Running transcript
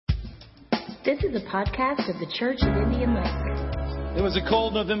This is a podcast of the Church of Indian Lake. It was a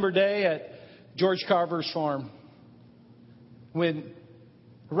cold November day at George Carver's farm when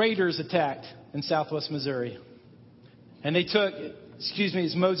raiders attacked in southwest Missouri. And they took,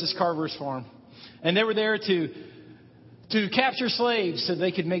 it's Moses Carver's farm. And they were there to capture slaves so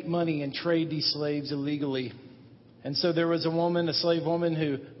they could make money and trade these slaves illegally. And so there was a slave woman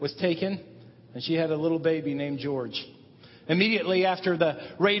who was taken, and she had a little baby named George. Immediately after the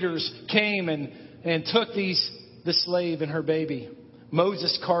raiders came and took the slave and her baby,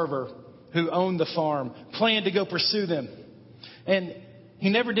 Moses Carver, who owned the farm, planned to go pursue them. And he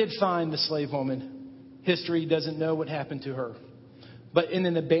never did find the slave woman. History doesn't know what happened to her. But in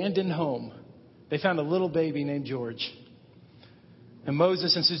an abandoned home, they found a little baby named George. And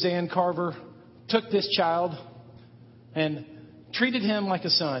Moses and Suzanne Carver took this child and treated him like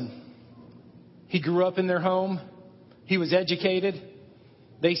a son. He grew up in their home. He was educated.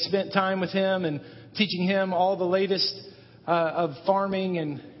 They spent time with him and teaching him all the latest of farming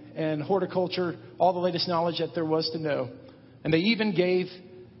and horticulture, all the latest knowledge that there was to know. And they even gave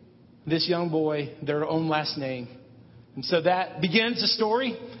this young boy their own last name. And so that begins the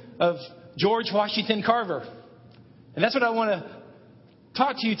story of George Washington Carver. And that's what I want to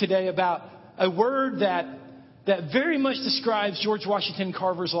talk to you today about, a word that very much describes George Washington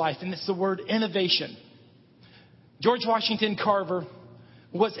Carver's life, and it's the word innovation. George Washington Carver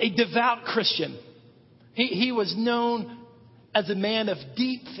was a devout Christian. He was known as a man of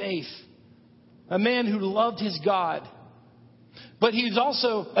deep faith, a man who loved his God. But he was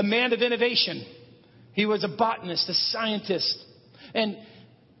also a man of innovation. He was a botanist, a scientist. And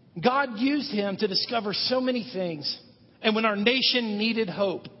God used him to discover so many things. And when our nation needed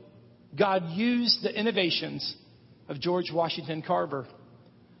hope, God used the innovations of George Washington Carver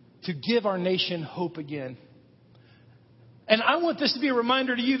to give our nation hope again. And I want this to be a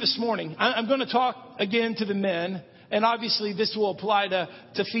reminder to you this morning. I'm going to talk again to the men. And obviously this will apply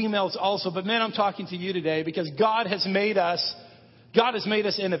to females also. But men, I'm talking to you today because God has made us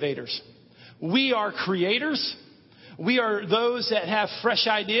innovators. We are creators. We are those that have fresh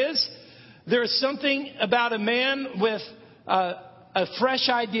ideas. There is something about a man with a fresh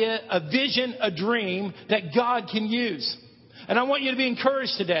idea, a vision, a dream that God can use. And I want you to be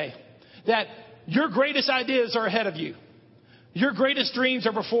encouraged today that your greatest ideas are ahead of you. Your greatest dreams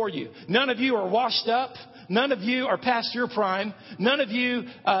are before you. None of you are washed up. None of you are past your prime. None of you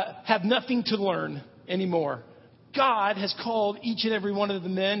have nothing to learn anymore. God has called each and every one of the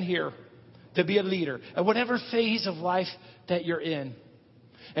men here to be a leader at whatever phase of life that you're in.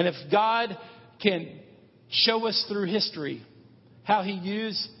 And if God can show us through history how he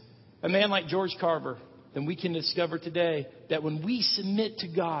used a man like George Carver, then we can discover today that when we submit to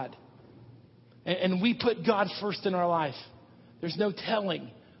God and we put God first in our life, there's no telling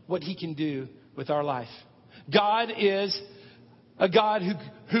what he can do with our life. God is a God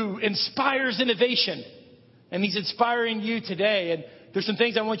who inspires innovation. And he's inspiring you today. And there's some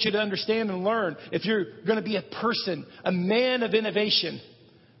things I want you to understand and learn. If you're going to be a person, a man of innovation,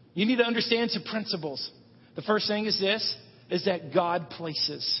 you need to understand some principles. The first thing is this, is that God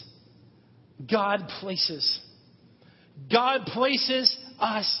places. God places. God places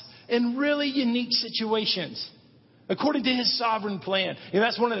us in really unique situations according to his sovereign plan. And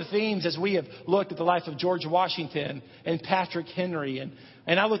that's one of the themes as we have looked at the life of George Washington and Patrick Henry.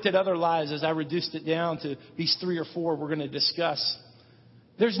 And I looked at other lives as I reduced it down to these 3 or 4 we're going to discuss.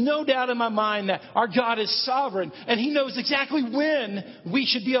 There's no doubt in my mind that our God is sovereign and he knows exactly when we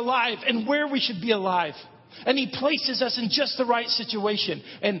should be alive and where we should be alive. And he places us in just the right situation.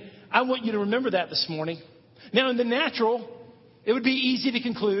 And I want you to remember that this morning. Now, in the natural, it would be easy to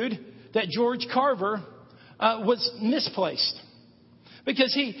conclude that George Carver was misplaced.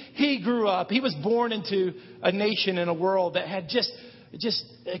 Because he grew up, he was born into a nation and a world that had just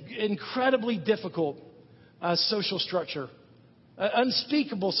incredibly difficult social structure.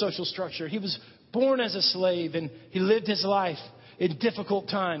 Unspeakable social structure. He was born as a slave and he lived his life in difficult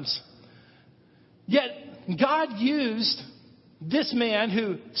times. Yet God used this man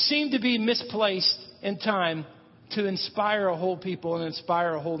who seemed to be misplaced in time to inspire a whole people and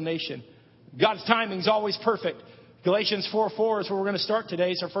inspire a whole nation. God's timing is always perfect. Galatians 4:4 is where we're going to start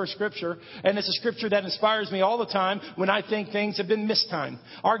today. It's our first scripture. And it's a scripture that inspires me all the time when I think things have been mistimed.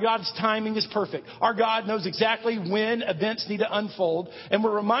 Our God's timing is perfect. Our God knows exactly when events need to unfold. And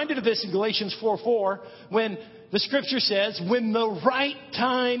we're reminded of this in Galatians 4:4 when the scripture says, when the right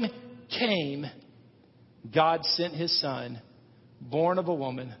time came, God sent his son, born of a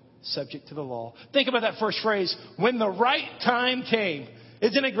woman, subject to the law. Think about that first phrase, when the right time came.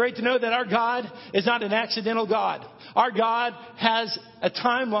 Isn't it great to know that our God is not an accidental God? Our God has a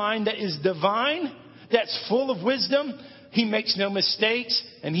timeline that is divine, that's full of wisdom. He makes no mistakes,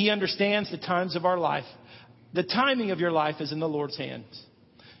 and He understands the times of our life. The timing of your life is in the Lord's hands.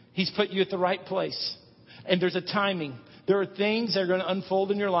 He's put you at the right place. And there's a timing. There are things that are going to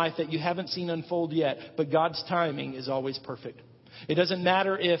unfold in your life that you haven't seen unfold yet. But God's timing is always perfect. It doesn't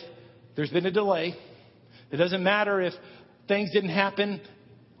matter if there's been a delay. It doesn't matter if things didn't happen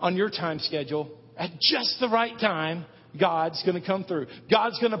on your time schedule. At just the right time, God's going to come through.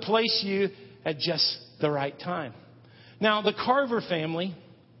 God's going to place you at just the right time. Now, the Carver family,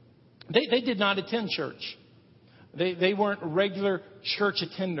 they did not attend church. They weren't regular church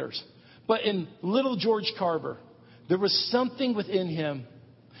attenders. But in little George Carver, there was something within him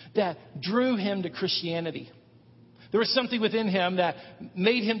that drew him to Christianity. There was something within him that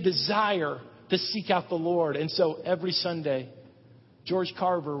made him desire to seek out the Lord. And so every Sunday, George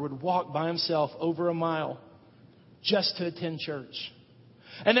Carver would walk by himself over a mile just to attend church.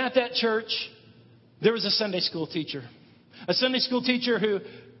 And at that church, there was a Sunday school teacher. A Sunday school teacher who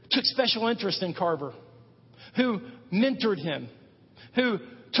took special interest in Carver, who mentored him, who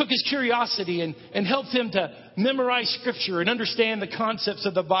took his curiosity and helped him to memorize Scripture and understand the concepts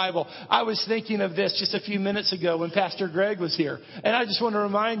of the Bible. I was thinking of this just a few minutes ago when Pastor Greg was here. And I just want to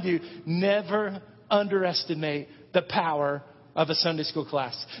remind you, never underestimate the power of a Sunday school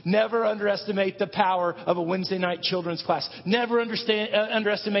class. Never underestimate the power of a Wednesday night children's class. Never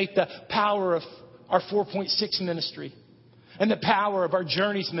underestimate the power of our 4.6 ministry and the power of our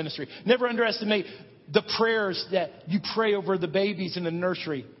Journeys ministry. Never underestimate the prayers that you pray over the babies in the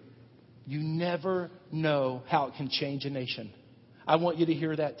nursery. You never know how it can change a nation. I want you to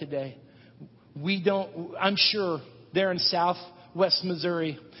hear that today. I'm sure there in Southwest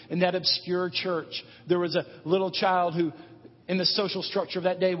Missouri, in that obscure church, there was a little child who, in the social structure of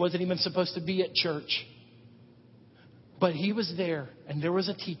that day, wasn't even supposed to be at church. But he was there, and there was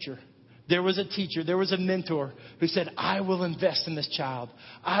a teacher. There was a mentor who said, I will invest in this child.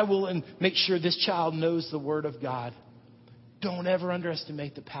 I will make sure this child knows the Word of God. Don't ever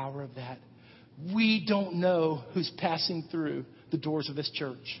underestimate the power of that. We don't know who's passing through the doors of this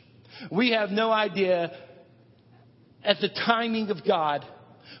church. We have no idea at the timing of God,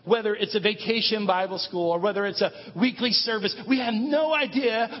 whether it's a vacation Bible school or whether it's a weekly service. We have no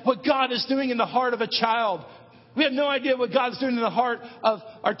idea what God is doing in the heart of a child. We have no idea what God's doing in the heart of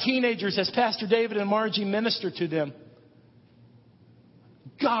our teenagers as Pastor David and Margie minister to them.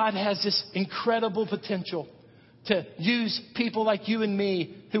 God has this incredible potential to use people like you and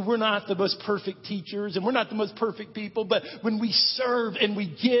me, who we're not the most perfect teachers and we're not the most perfect people, but when we serve and we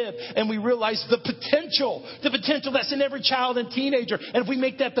give and we realize the potential that's in every child and teenager, and if we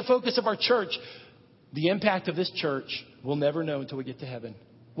make that the focus of our church, the impact of this church we'll never know until we get to heaven.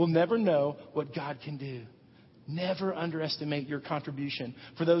 We'll never know what God can do. Never underestimate your contribution.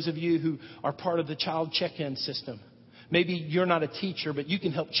 For those of you who are part of the child check-in system, maybe you're not a teacher, but you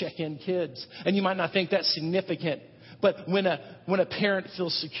can help check in kids. And you might not think that's significant. But when a parent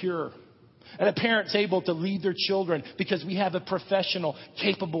feels secure and a parent's able to lead their children because we have a professional,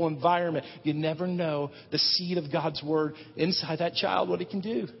 capable environment, you never know the seed of God's Word inside that child, what it can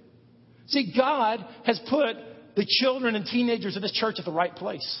do. See, God has put the children and teenagers of this church at the right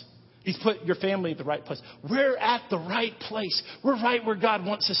place. He's put your family at the right place. We're at the right place. We're right where God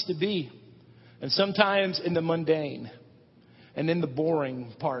wants us to be. And sometimes in the mundane and in the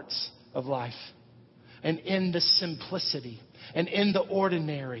boring parts of life and in the simplicity and in the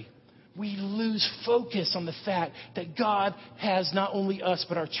ordinary, we lose focus on the fact that God has not only us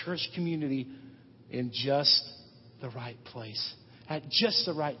but our church community in just the right place. At just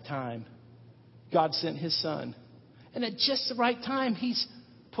the right time, God sent His Son. And at just the right time, He's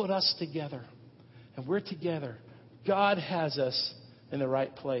put us together. And we're together. God has us in the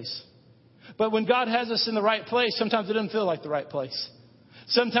right place. But when God has us in the right place, sometimes it doesn't feel like the right place.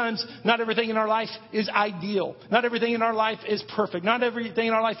 Sometimes not everything in our life is ideal. Not everything in our life is perfect. Not everything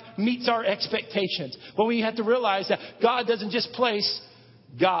in our life meets our expectations. But we have to realize that God doesn't just place,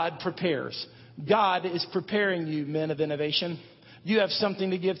 God prepares. God is preparing you, men of innovation. You have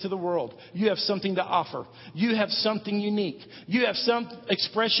something to give to the world. You have something to offer. You have something unique. You have some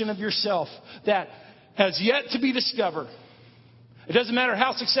expression of yourself that has yet to be discovered. It doesn't matter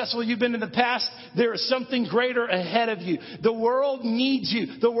how successful you've been in the past. There is something greater ahead of you. The world needs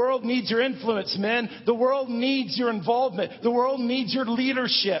you. The world needs your influence, men. The world needs your involvement. The world needs your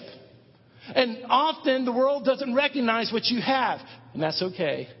leadership. And often the world doesn't recognize what you have. And that's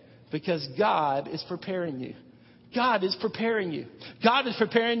okay, because God is preparing you. God is preparing you. God is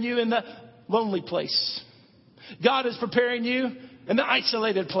preparing you in the lonely place. God is preparing you in the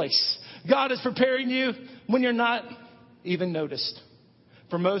isolated place. God is preparing you when you're not even noticed.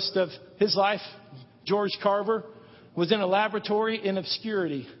 For most of his life, George Carver was in a laboratory in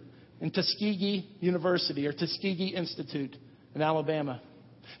obscurity in Tuskegee University or Tuskegee Institute in Alabama.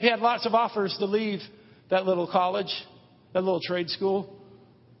 He had lots of offers to leave that little college, that little trade school,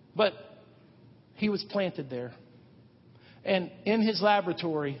 but he was planted there. And in his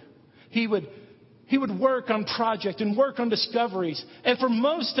laboratory, he would work on projects and work on discoveries. And for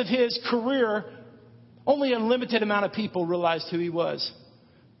most of his career, only a limited amount of people realized who he was.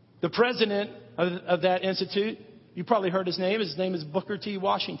 The president of that institute, you probably heard his name. His name is Booker T.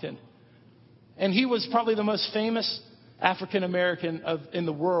 Washington. And he was probably the most famous African American in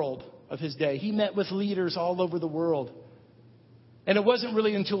the world of his day. He met with leaders all over the world. And it wasn't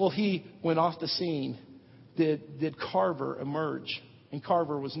really until he went off the scene did Carver emerge. And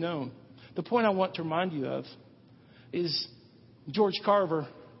Carver was known. The point I want to remind you of is George Carver,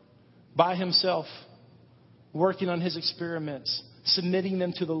 by himself, working on his experiments, submitting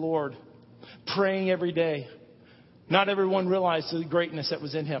them to the Lord, praying every day. Not everyone realized the greatness that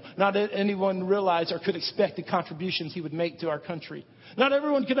was in him. Not anyone realized or could expect the contributions he would make to our country. Not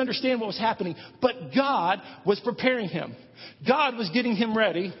everyone could understand what was happening, but God was preparing him. God was getting him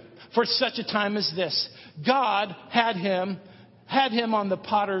ready for such a time as this. God had him on the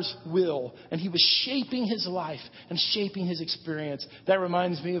potter's wheel, and he was shaping his life and shaping his experience. That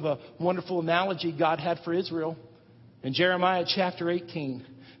reminds me of a wonderful analogy God had for Israel in Jeremiah chapter 18.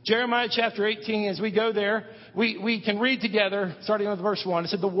 Jeremiah chapter 18, as we go there, we can read together, starting with verse 1. It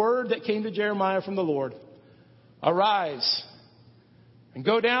said, the word that came to Jeremiah from the Lord, arise and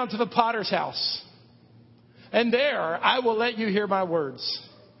go down to the potter's house, and there I will let you hear my words.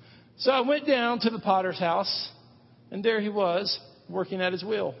 So I went down to the potter's house, and there he was, working at his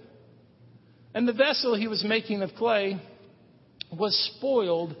wheel. And the vessel he was making of clay was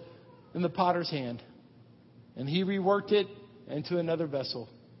spoiled in the potter's hand. And he reworked it into another vessel,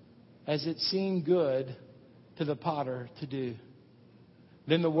 as it seemed good to the potter to do.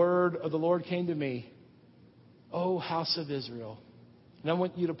 Then the word of the Lord came to me, O house of Israel. And I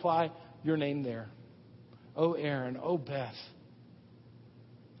want you to apply your name there. O Aaron, O Beth,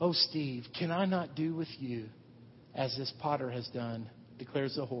 O Steve, can I not do with you as this potter has done,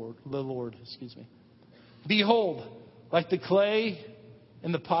 declares the Lord. Behold, like the clay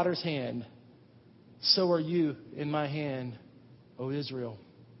in the potter's hand, so are you in my hand, O Israel.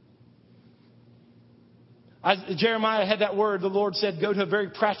 Jeremiah had that word. The Lord said, go to a very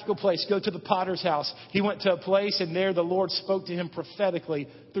practical place. Go to the potter's house. He went to a place, and there the Lord spoke to him prophetically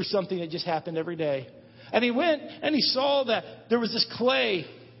through something that just happened every day. And he went and he saw that there was this clay.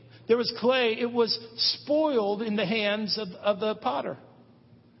 There was clay. It was spoiled in the hands of the potter.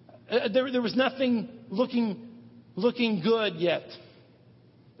 There was nothing looking good yet.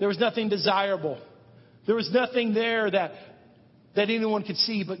 There was nothing desirable. There was nothing there that anyone could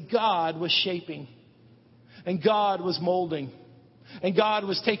see, but God was shaping. And God was molding. And God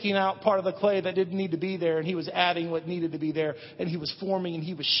was taking out part of the clay that didn't need to be there, and he was adding what needed to be there. And he was forming and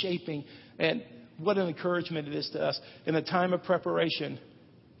he was shaping. And what an encouragement it is to us in a time of preparation.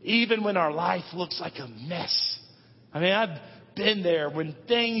 Even when our life looks like a mess. I mean, I've been there when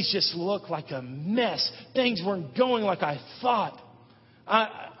things just look like a mess. Things weren't going like I thought.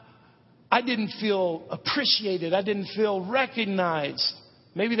 I didn't feel appreciated. I didn't feel recognized.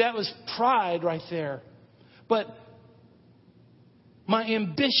 Maybe that was pride right there. But my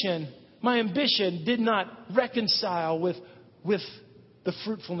ambition did not reconcile with the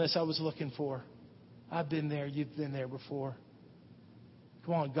fruitfulness I was looking for. I've been there. You've been there before.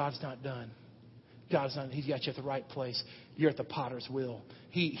 Come on, God's not done. He's got you at the right place. You're at the potter's wheel.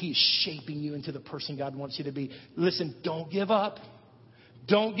 He's shaping you into the person God wants you to be. Listen, don't give up.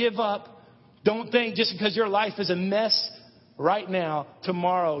 Don't give up. Don't think just because your life is a mess right now,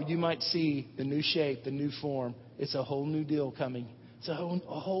 tomorrow you might see the new shape, the new form. It's a whole new deal coming. It's a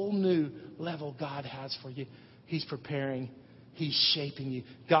whole new level God has for you. He's preparing. He's shaping you.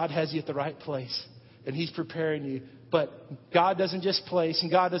 God has you at the right place. And he's preparing you. But God doesn't just place, and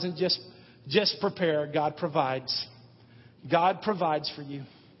God doesn't just prepare. God provides. God provides for you.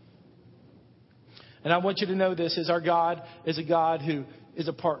 And I want you to know this, is our God is a God who is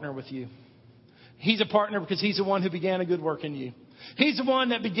a partner with you. He's a partner because he's the one who began a good work in you. He's the one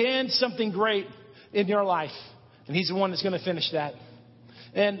that began something great in your life. And he's the one that's going to finish that.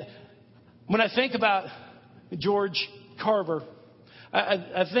 And when I think about George Carver,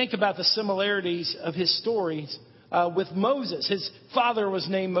 I think about the similarities of his stories with Moses. His father was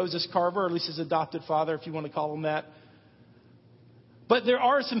named Moses Carver, or at least his adopted father, if you want to call him that. But there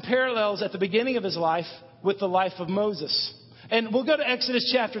are some parallels at the beginning of his life with the life of Moses. And we'll go to Exodus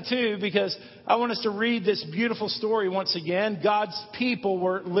chapter 2 because I want us to read this beautiful story once again. God's people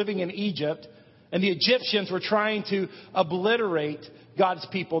were living in Egypt, and the Egyptians were trying to obliterate God's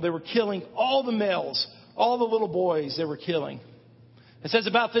people. They were killing all the males, all the little boys they were killing. It says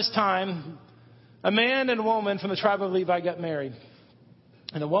about this time, a man and a woman from the tribe of Levi got married.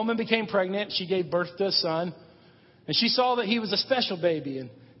 And the woman became pregnant. She gave birth to a son. And she saw that he was a special baby and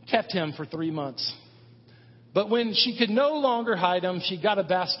kept him for 3 months. But when she could no longer hide him, she got a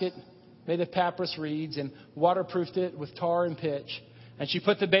basket made of papyrus reeds and waterproofed it with tar and pitch. And she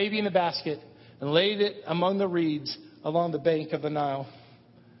put the baby in the basket and laid it among the reeds along the bank of the Nile.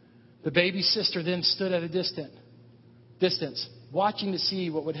 The baby's sister then stood at a distance, watching to see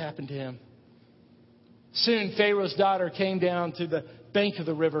what would happen to him. Soon Pharaoh's daughter came down to the bank of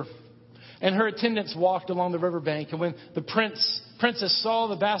the river, and her attendants walked along the riverbank. And when the princess saw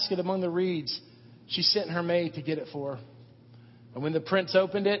the basket among the reeds, she sent her maid to get it for her. And when the prince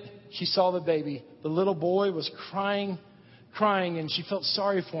opened it, she saw the baby. The little boy was crying, and she felt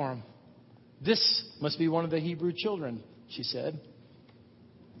sorry for him. This must be one of the Hebrew children, she said.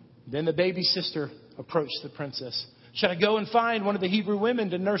 Then the baby's sister approached the princess. Should I go and find one of the Hebrew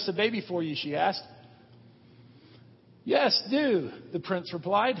women to nurse the baby for you? She asked. Yes, do, the prince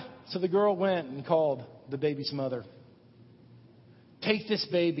replied. So the girl went and called the baby's mother. Take this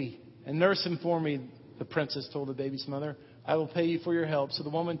baby and nurse him for me, the princess told the baby's mother. I will pay you for your help. So the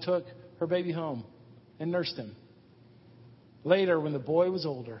woman took her baby home and nursed him. Later, when the boy was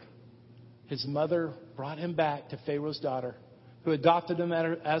older, his mother brought him back to Pharaoh's daughter, who adopted him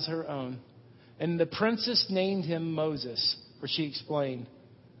as her own. And the princess named him Moses, for she explained,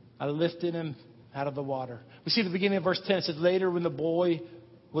 I lifted him out of the water. We see at the beginning of verse 10, it says, later when the boy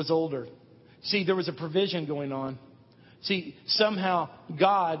was older. See, there was a provision going on. See, somehow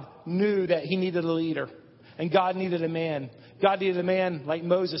God knew that he needed a leader. And God needed a man. God needed a man like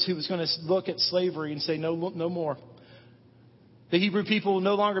Moses who was going to look at slavery and say, no more. The Hebrew people will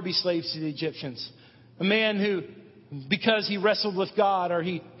no longer be slaves to the Egyptians. A man who, because he wrestled with God or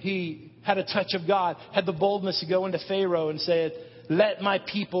he had a touch of God, had the boldness to go into Pharaoh and say, let my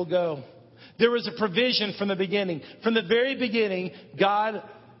people go. There was a provision from the beginning. From the very beginning, God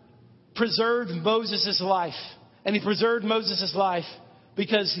preserved Moses' life. And he preserved Moses' life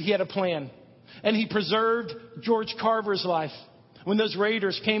because he had a plan. And he preserved George Carver's life. When those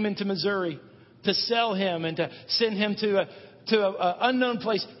raiders came into Missouri to sell him and to send him to an unknown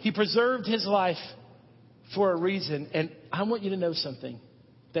place, he preserved his life for a reason. And I want you to know something.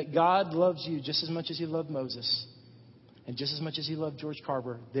 That God loves you just as much as he loved Moses. And just as much as he loved George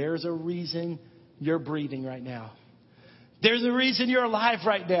Carver. There's a reason you're breathing right now. There's a reason you're alive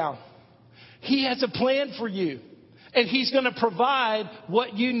right now. He has a plan for you. And he's going to provide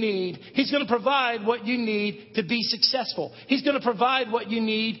what you need. He's going to provide what you need to be successful. He's going to provide what you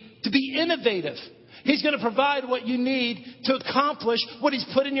need to be innovative. He's going to provide what you need to accomplish what he's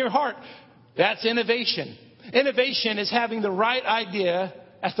put in your heart. That's innovation. Innovation is having the right idea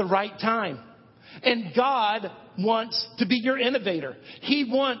at the right time. And God wants to be your innovator. He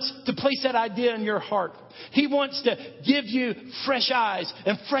wants to place that idea in your heart. He wants to give you fresh eyes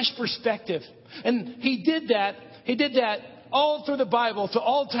and fresh perspective. And he did that all through the Bible to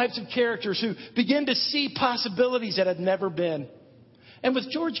all types of characters who begin to see possibilities that had never been. And with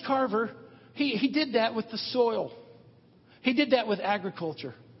George Carver, he did that with the soil. He did that with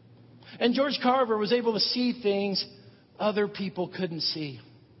agriculture. And George Carver was able to see things other people couldn't see.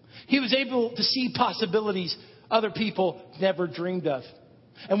 He was able to see possibilities other people never dreamed of.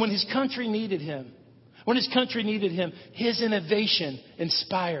 And when his country needed him, his innovation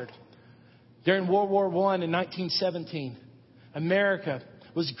inspired. During World War I in 1917, America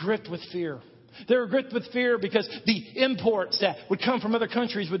was gripped with fear. They were gripped with fear because the imports that would come from other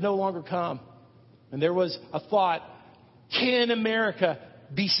countries would no longer come. And there was a thought, can America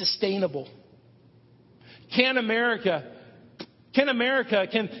be sustainable? Can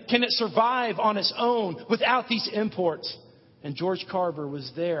it survive on its own without these imports? And George Carver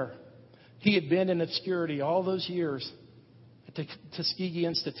was there. He had been in obscurity all those years at the Tuskegee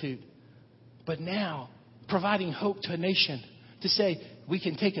Institute. But now, providing hope to a nation to say, we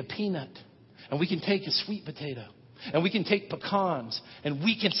can take a peanut and we can take a sweet potato and we can take pecans and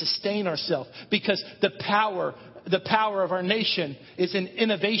we can sustain ourselves because the power of our nation is in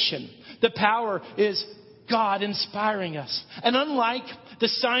innovation. The power is God inspiring us. And unlike the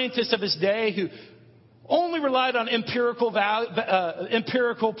scientists of his day who only relied on empirical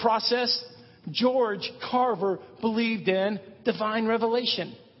process, George Carver believed in divine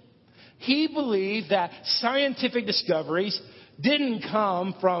revelation. He believed that scientific discoveries didn't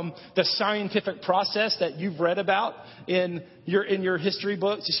come from the scientific process that you've read about in your history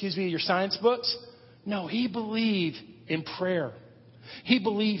books, your science books. No, he believed in prayer. He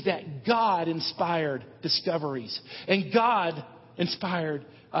believed that God inspired discoveries and God inspired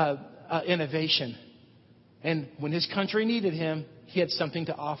innovation. And when his country needed him, he had something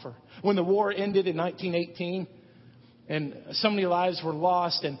to offer. When the war ended in 1918 and so many lives were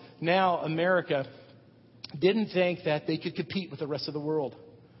lost, and now America didn't think that they could compete with the rest of the world.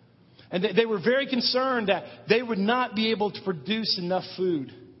 And they were very concerned that they would not be able to produce enough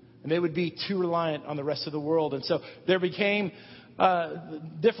food and they would be too reliant on the rest of the world. And so there became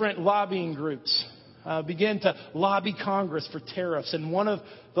different lobbying groups began to lobby Congress for tariffs. And one of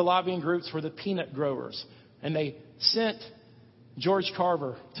the lobbying groups were the peanut growers. And they sent George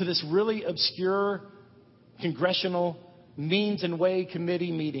Carver to this really obscure congressional Means and Way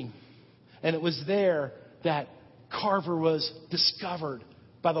Committee meeting. And it was there that Carver was discovered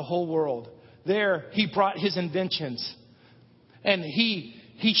by the whole world. There he brought his inventions. And he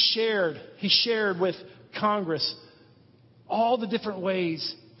shared with Congress all the different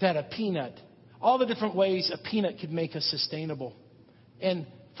ways that all the different ways a peanut could make us sustainable. And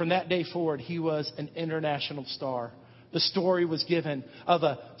from that day forward, he was an international star. The story was given of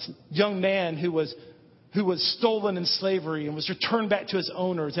a young man who was stolen in slavery and was returned back to his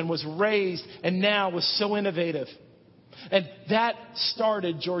owners and was raised and now was so innovative. And that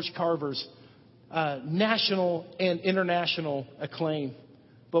started George Carver's national and international acclaim.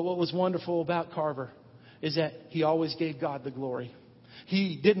 But what was wonderful about Carver is that he always gave God the glory.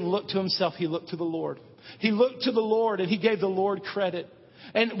 He didn't look to himself. He looked to the Lord. He looked to the Lord and he gave the Lord credit.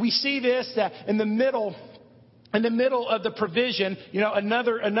 And we see this, that in the middle of the provision,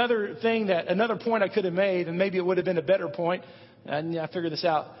 another point I could have made, and maybe it would have been a better point. And I figured this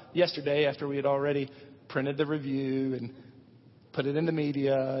out yesterday after we had already printed the review and put it in the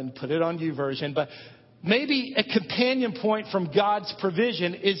media and put it on YouVersion. But maybe a companion point from God's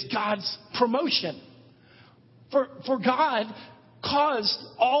provision is God's promotion. For God caused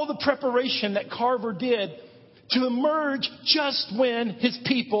all the preparation that Carver did to emerge just when his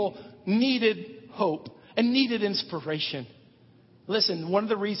people needed hope and needed inspiration. Listen, one of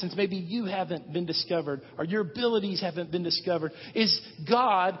the reasons maybe you haven't been discovered or your abilities haven't been discovered is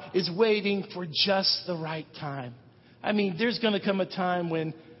God is waiting for just the right time. I mean, there's going to come a time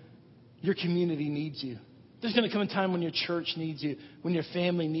when your community needs you. There's going to come a time when your church needs you, when your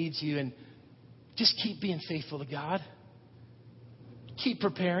family needs you, and just keep being faithful to God. Keep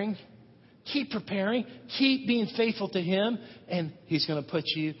preparing. Keep preparing. Keep being faithful to Him, and He's going to put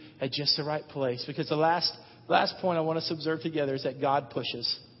you at just the right place. Because the last point I want us to observe together is that God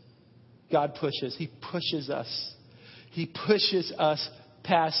pushes. God pushes. He pushes us. He pushes us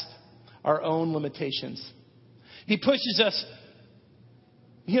past our own limitations. He pushes us,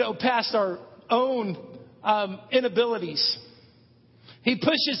 past our own inabilities. He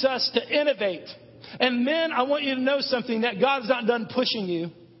pushes us to innovate. And men, I want you to know something, that God's not done pushing you.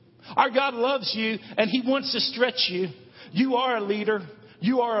 Our God loves you and He wants to stretch you. You are a leader.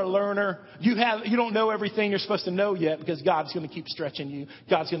 You are a learner. You don't know everything you're supposed to know yet, because God's going to keep stretching you.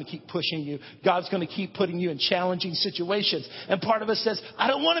 God's going to keep pushing you. God's going to keep putting you in challenging situations. And part of us says, I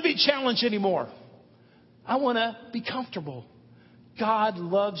don't want to be challenged anymore. I want to be comfortable. God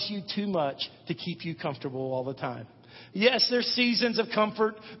loves you too much to keep you comfortable all the time. Yes, there's seasons of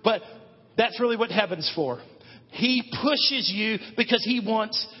comfort, but that's really what heaven's for. He pushes you because He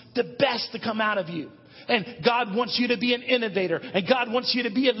wants the best to come out of you. And God wants you to be an innovator. And God wants you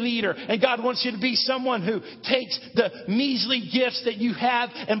to be a leader. And God wants you to be someone who takes the measly gifts that you have,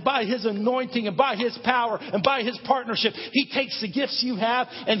 and by His anointing and by His power and by His partnership, He takes the gifts you have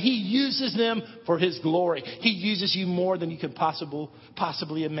and He uses them for His glory. He uses you more than you can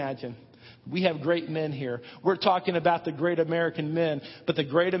possibly imagine. We have great men here. We're talking about the great American men, but the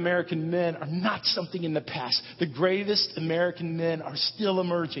great American men are not something in the past. The greatest American men are still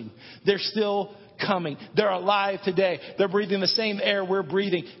emerging. They're still coming. They're alive today. They're breathing the same air we're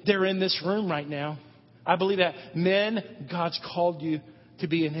breathing. They're in this room right now. I believe that men, God's called you to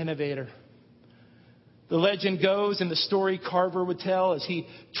be an innovator. The legend goes, and the story Carver would tell as he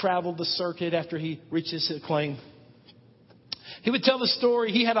traveled the circuit after he reached his acclaim. He would tell the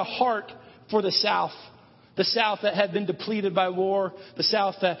story. He had a heart for the South that had been depleted by war, the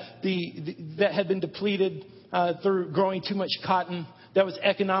South that had been depleted through growing too much cotton, that was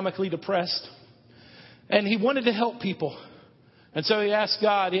economically depressed. And he wanted to help people. And so he asked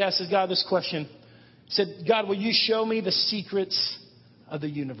God this question. He said, God, will you show me the secrets of the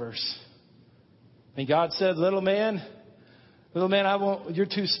universe? And God said, little man, you're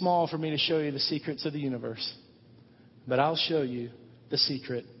too small for me to show you the secrets of the universe. but I'll show you the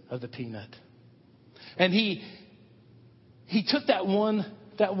secret of the peanut. And he took that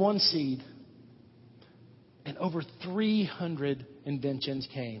one seed, and over 300 inventions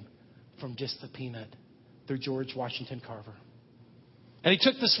came from just the peanut through George Washington Carver. And he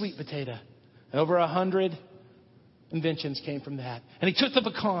took the sweet potato, and over 100 inventions came from that. And he took the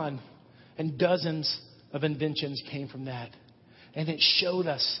pecan, and dozens of inventions came from that. And it showed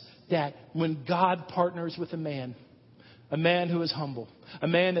us that when God partners with a man who is humble, a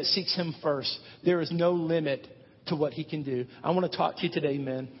man that seeks him first, there is no limit to what he can do. I want to talk to you today,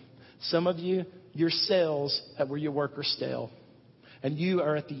 men. Some of you, your sales at where you work are stale. And you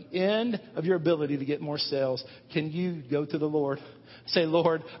are at the end of your ability to get more sales. Can you go to the Lord? Say,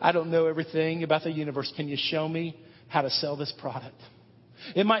 Lord, I don't know everything about the universe. Can you show me how to sell this product?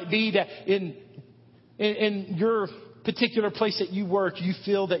 It might be that in your particular place that you work, you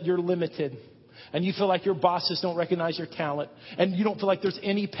feel that you're limited. And you feel like your bosses don't recognize your talent. And you don't feel like there's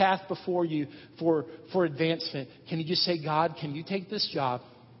any path before you for advancement. Can you just say, God, can you take this job?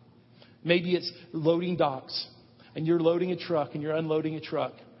 Maybe it's loading docks. And you're loading a truck and you're unloading a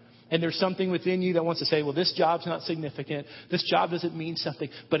truck. And there's something within you that wants to say, well, this job's not significant. This job doesn't mean something.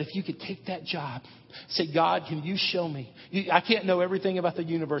 But if you could take that job, say, God, can you show me? I can't know everything about the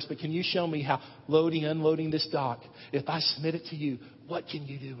universe, but can you show me how loading, unloading this dock, if I submit it to you, what can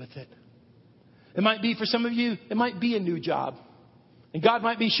you do with it? It might be for some of you, it might be a new job. And God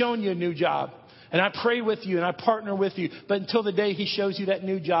might be showing you a new job. And I pray with you and I partner with you. But until the day He shows you that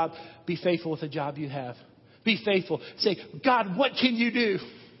new job, be faithful with the job you have. Be faithful. Say, God, what can you do?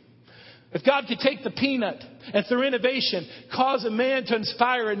 If God could take the peanut and through innovation cause a man to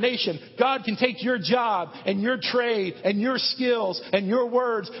inspire a nation, God can take your job and your trade and your skills and your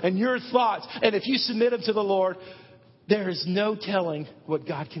words and your thoughts. And if you submit them to the Lord, there is no telling what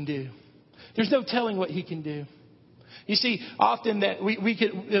God can do. There's no telling what He can do. You see, often that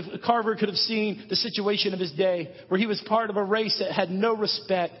if Carver could have seen the situation of his day where he was part of a race that had no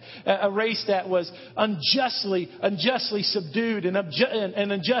respect, a race that was unjustly subdued and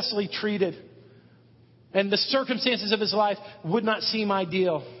unjustly treated. And the circumstances of his life would not seem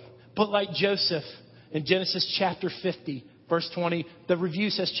ideal. But like Joseph in Genesis chapter 50, verse 20, the review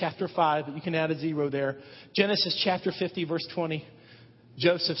says chapter 5, but you can add a 0 there. Genesis chapter 50, verse 20,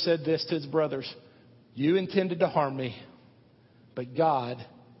 Joseph said this to his brothers. You intended to harm me, but God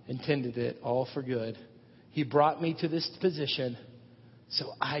intended it all for good. He brought me to this position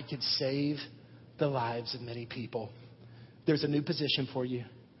so I could save the lives of many people. There's a new position for you.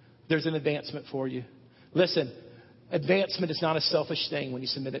 There's an advancement for you. Listen, advancement is not a selfish thing when you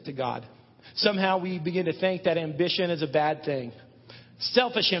submit it to God. Somehow we begin to think that ambition is a bad thing.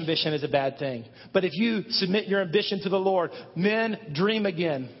 Selfish ambition is a bad thing. But if you submit your ambition to the Lord, men, dream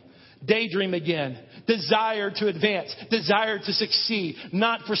again. Daydream again. Desire to advance. Desire to succeed.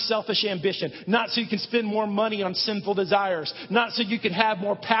 Not for selfish ambition. Not so you can spend more money on sinful desires. Not so you can have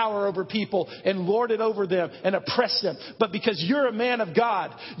more power over people and lord it over them and oppress them. But because you're a man of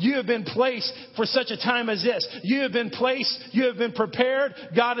God. You have been placed for such a time as this. You have been placed. You have been prepared.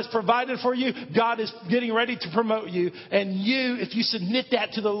 God has provided for you. God is getting ready to promote you. And you, if you submit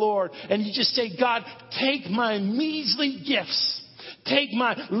that to the Lord and you just say, God, take my measly gifts. Take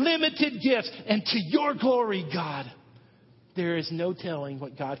my limited gifts, and to your glory, God, there is no telling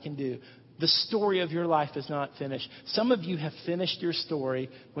what God can do. The story of your life is not finished. Some of you have finished your story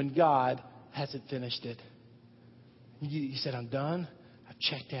when God hasn't finished it. You said, I'm done. I've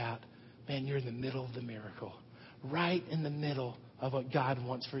checked out. Man, you're in the middle of the miracle. Right in the middle of what God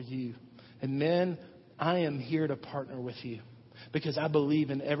wants for you. And men, I am here to partner with you. Because I believe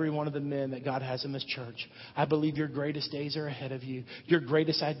in every one of the men that God has in this church. I believe your greatest days are ahead of you. Your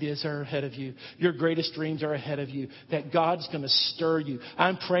greatest ideas are ahead of you. Your greatest dreams are ahead of you. That God's going to stir you.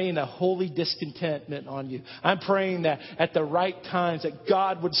 I'm praying a holy discontentment on you. I'm praying that at the right times that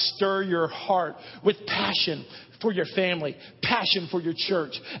God would stir your heart with passion for your family, passion for your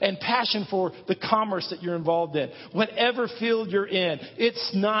church, and passion for the commerce that you're involved in. Whatever field you're in,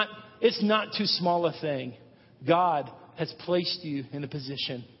 it's not too small a thing. God has placed you in a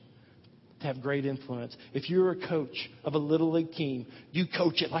position to have great influence. If you're a coach of a little league team, you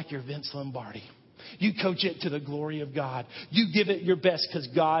coach it like you're Vince Lombardi. You coach it to the glory of God. You give it your best because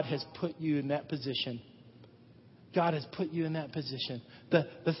God has put you in that position. God has put you in that position.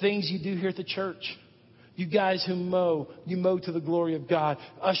 The things you do here at the church, you guys who mow, you mow to the glory of God.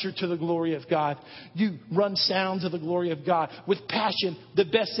 Usher to the glory of God. You run sound to the glory of God. With passion, the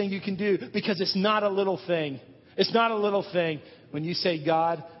best thing you can do, because it's not a little thing. It's not a little thing when you say,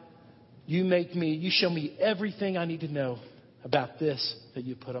 God, you show me everything I need to know about this that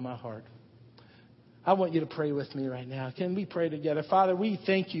you put on my heart. I want you to pray with me right now. Can we pray together? Father, we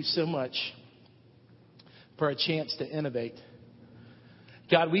thank you so much for a chance to innovate.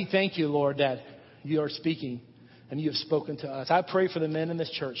 God, we thank you, Lord, that you are speaking and you have spoken to us. I pray for the men in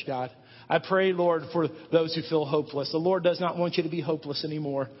this church, God. I pray, Lord, for those who feel hopeless. The Lord does not want you to be hopeless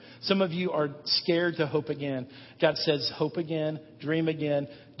anymore. Some of you are scared to hope again. God says, hope again, dream again.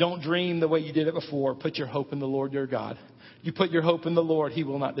 Don't dream the way you did it before. Put your hope in the Lord your God. You put your hope in the Lord, He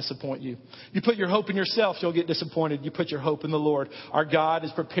will not disappoint you. You put your hope in yourself, you'll get disappointed. You put your hope in the Lord. Our God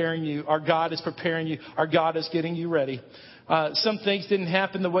is preparing you. Our God is preparing you. Our God is getting you ready. Some things didn't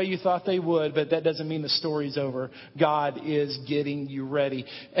happen the way you thought they would, but that doesn't mean the story's over. God is getting you ready.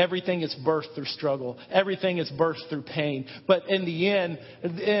 Everything is birthed through struggle. Everything is birthed through pain. But in the end,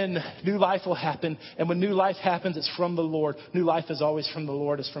 new life will happen. And when new life happens, it's from the Lord. New life is always from the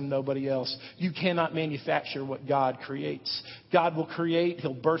Lord. It's from nobody else. You cannot manufacture what God creates. God will create.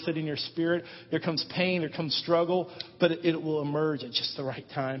 He'll birth it in your spirit. There comes pain. There comes struggle. But it will emerge at just the right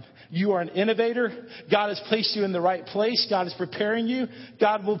time. You are an innovator. God has placed you in the right place. God is preparing you.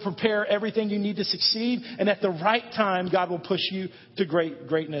 God will prepare everything you need to succeed. And at the right time, God will push you to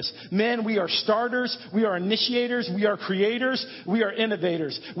greatness. Men, we are starters. We are initiators. We are creators. We are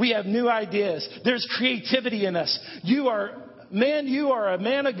innovators. We have new ideas. There's creativity in us. You are a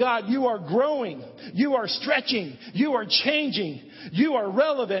man of God. You are growing. You are stretching. You are changing. You are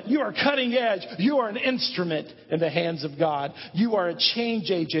relevant. You are cutting edge. You are an instrument in the hands of God. You are a change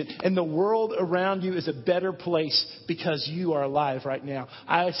agent. And the world around you is a better place because you are alive right now.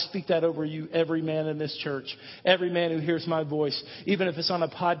 I speak that over you, every man in this church. Every man who hears my voice. Even if it's on a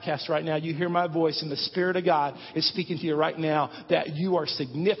podcast right now, you hear my voice and the Spirit of God is speaking to you right now that you are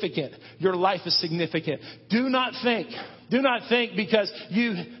significant. Your life is significant. Do not think because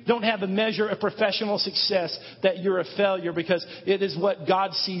you don't have a measure of professional success that you're a failure, because it is what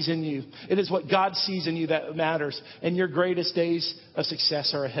God sees in you. It is what God sees in you that matters. And your greatest days of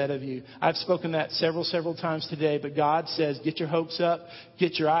success are ahead of you. I've spoken that several times today, but God says, get your hopes up,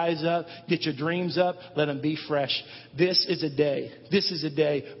 get your eyes up, get your dreams up, let them be fresh. This is a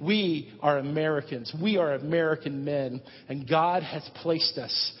day. We are Americans. We are American men. And God has placed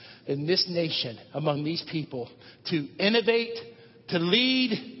us in this nation, among these people, to innovate, to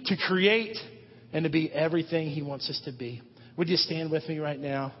lead, to create, and to be everything He wants us to be. Would you stand with me right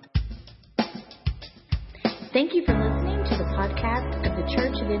now? Thank you for listening to the podcast of the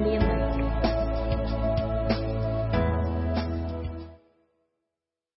Church of Indian Lake.